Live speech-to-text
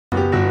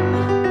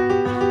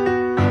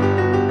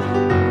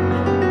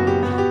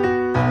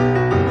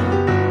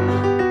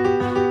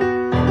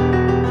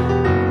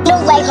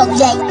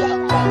Tell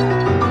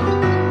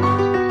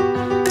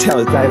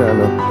us tight on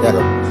them.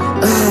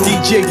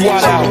 DJ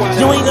Wild Out.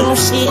 You ain't no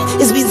shit.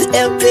 It's Visa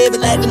F, baby,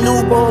 like a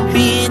newborn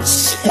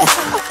bitch.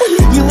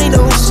 You ain't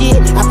no shit.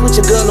 I put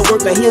your girl to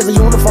work, now here's a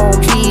uniform,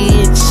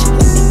 bitch.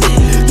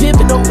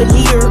 Pimpin' over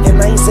here,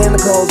 and I ain't Santa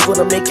Claus, but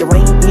I make it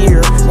rain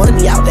here.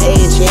 Money out the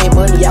ass, yeah,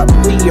 money out the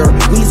rear.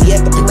 Weezy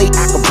at the plate,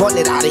 I can run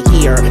it out of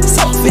here.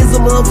 Safe is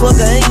a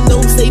motherfucker, ain't no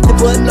safety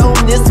button on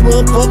this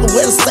motherfucker.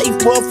 We're a safe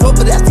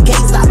motherfucker, that's the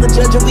case. I'm the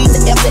judge, and we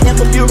the F,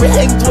 the fury.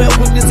 Hang 12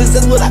 witnesses,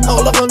 that's what I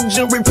call a hung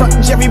jury. Front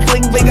Jerry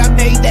Fling, big, I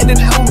made that,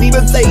 and I don't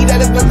even say that.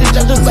 It's what the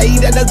judge will say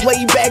that. That's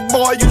way back,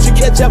 boy, you should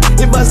catch up.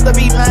 It must have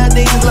been my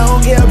niggas,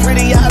 long hair,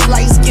 pretty eyes,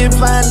 light skin,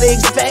 fine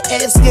legs, fat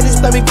ass, skinny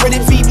stomach, pretty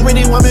feet,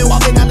 pretty woman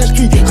walking down the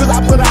street. Cause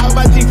I put out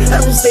my G, I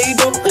don't save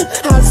them,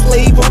 I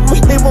slave them.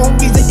 They won't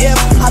be the F,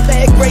 I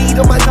bad grade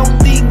them, I don't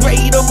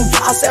degrade them,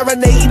 I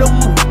serenade them.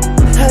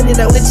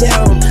 100 on the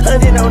town,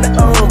 100 on the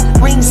arm.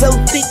 Ring so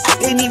thick, I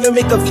can't even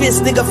make a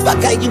fist, nigga. Fuck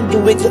how you do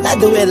it, cause I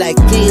do it like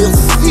this.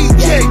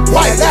 DJ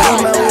Wild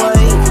Out.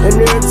 And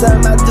every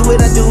time I do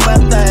it, I do my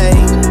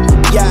thing.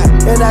 Yeah,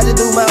 and I just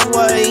do my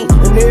way.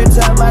 And every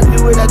time I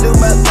do it, I do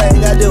my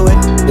thing. I do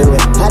it,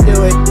 I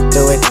do it,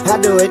 do it,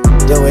 I do it,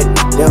 do it,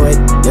 do it,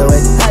 do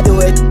it, I do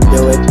it,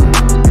 do it,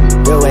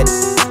 do it,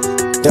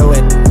 do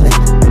it.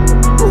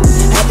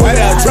 Right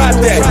now, drop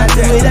that. I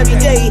do it every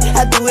day.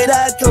 I do it,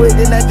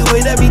 and I do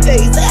it every day.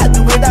 Say I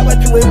do it, how I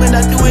do it when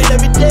I do it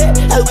every day.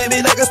 I whip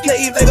it like a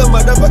slave, like a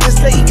motherfucking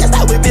slave. Yes,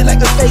 I whip it like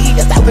a slave.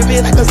 Yes, I whip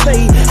it like a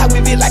slave. I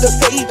whip it like a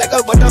slave, like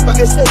a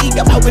motherfucking slave.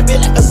 I whip it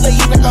like a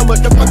slave, like a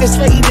motherfucking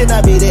slave. And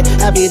I beat it,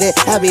 I beat it,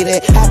 I beat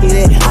it, I beat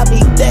it, I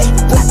beat that,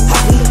 block, I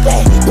beat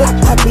that, block,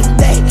 I beat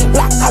that,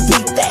 block, I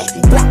beat that,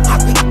 block,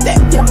 I beat that.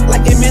 Yeah,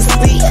 like it miss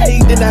me,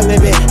 hey, then I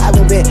whip it, I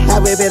whip it, I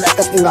whip it like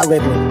a slave. I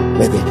whip it,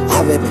 whip it,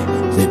 I whip it,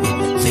 whip it.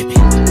 Flip it,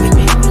 flip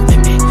it,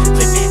 flip it,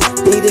 flip it.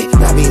 Beat it,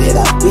 I beat it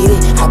up, beat it,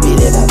 I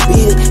beat it up,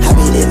 beat it, I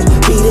beat it up,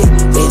 beat it,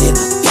 beat it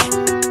up, yeah.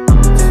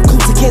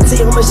 Coochie can't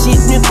say all my shit,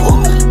 nigga.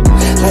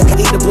 Like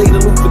I ate a plate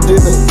of loot for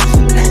dinner.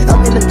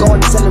 I'm in the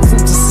garden selling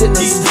fruit to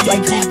sinners.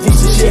 Like that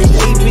piece of shit,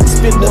 hey, big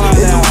spender.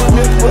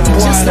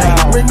 Just like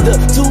Brenda,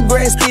 2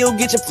 grand still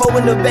get your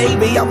 4 in the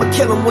baby. I'ma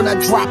kill him when I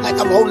drop like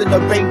I'm holding a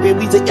baby.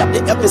 We say up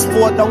the F is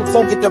 4, don't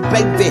forget the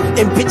baby.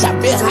 And bitch, I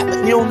been hot,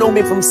 but you don't know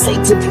me from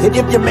Satan. And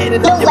if you're man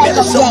enough, you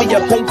better show me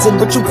your painting.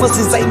 But you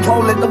pussies ain't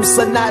holding them,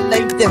 so not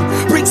Nathan.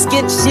 Bricks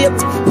get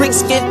shipped,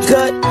 bricks get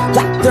cut.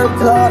 Dr.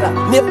 Carter,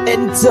 nip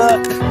and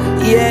tuck.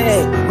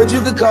 Yeah, but you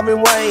can call me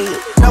Wayne.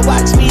 Now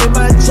watch me in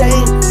my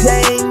chain,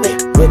 chain.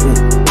 Whip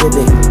it, whip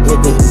it,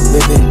 whip it,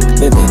 whip it,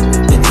 whip it, whip it,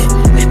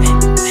 whip it, whip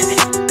it, whip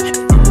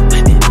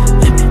it,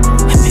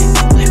 whip it,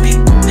 whip it,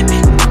 whip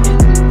it.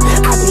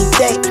 I be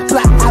that,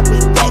 black, I be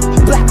that,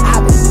 black, I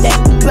be that,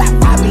 black,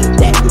 I be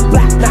that,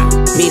 black, nah.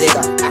 Beat it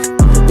up,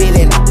 beat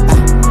it up,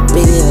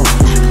 beat it up,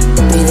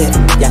 beat it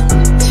up, yeah.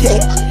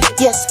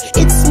 Yes,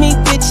 it's me,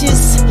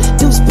 bitches.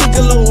 Deuce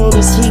Piccolo on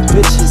his heat,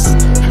 bitches.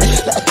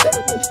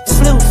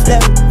 Flew,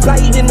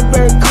 flying in the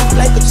bird coop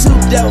like a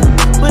two-dough.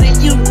 But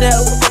you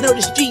know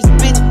the streets,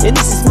 bitch, and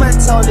this is my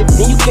toilet,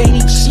 and you can't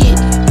eat shit.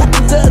 Got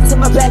the guns on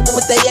my back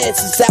with their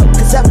asses out,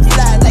 cause I'm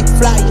fly like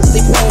flyers,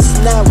 they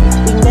passing out.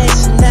 We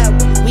mashing out,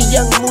 we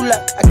young moolah.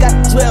 I got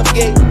the 12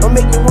 gauge, I'll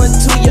make me run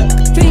to ya.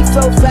 3,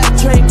 4,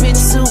 5 train, bitch,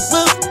 suit,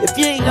 woo. If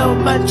you ain't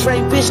on my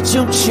train, bitch,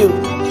 choo-choo.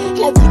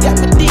 Like you got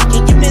my dick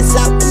and you miss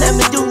out, and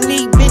I'ma do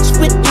me, bitch,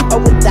 with you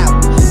or without.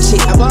 Shit,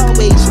 I'm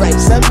always right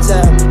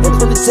sometimes, and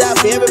from the top,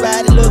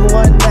 everybody look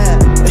one time.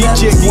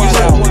 DJ Wild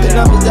Out. The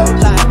numbers don't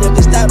lie. If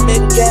they stop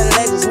making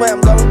Cadillacs, I swear I'm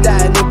gon'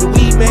 die. And if the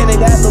weed man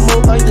ain't got no more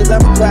onions,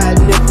 I'ma cry.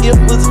 And if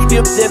was a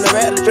skip, then I'd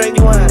rather drink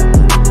wine.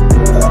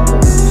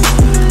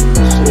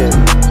 Shit,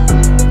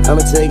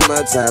 I'ma take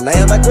my time. Now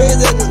am I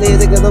crazy? Just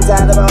lazy cause I'm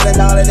tired of all that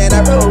calling. And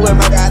I roll with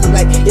my guys, it's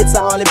like it's a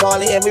Harley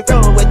party. And we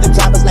roll with the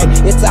choppers like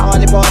it's a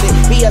Harley party.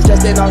 He has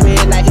dressed in on me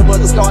like it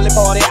was a Scarlet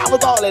party. I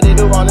was balling in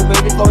New Orleans,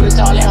 baby, before the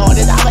Charlie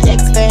Hornets. I'm an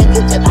X-Man,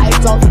 it's your life,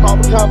 talking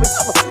about becoming.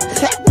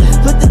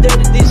 Put the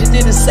dirty dishes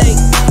in the sink.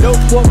 No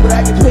pork, but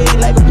I get paid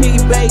like a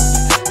piggy bank.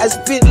 I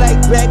spit like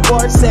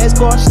backboard,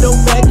 Sasquatch, no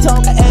back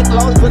talk. I act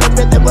lost, but I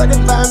bet that money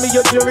find me.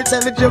 Your jury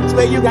telling jokes,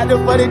 man, you got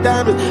them funny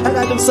diamonds. I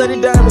got them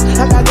sunny diamonds,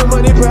 I got them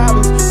money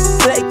problems.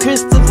 Like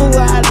Christopher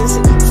Wallace,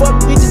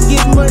 fuck bitches,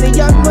 get money,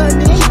 young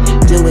money.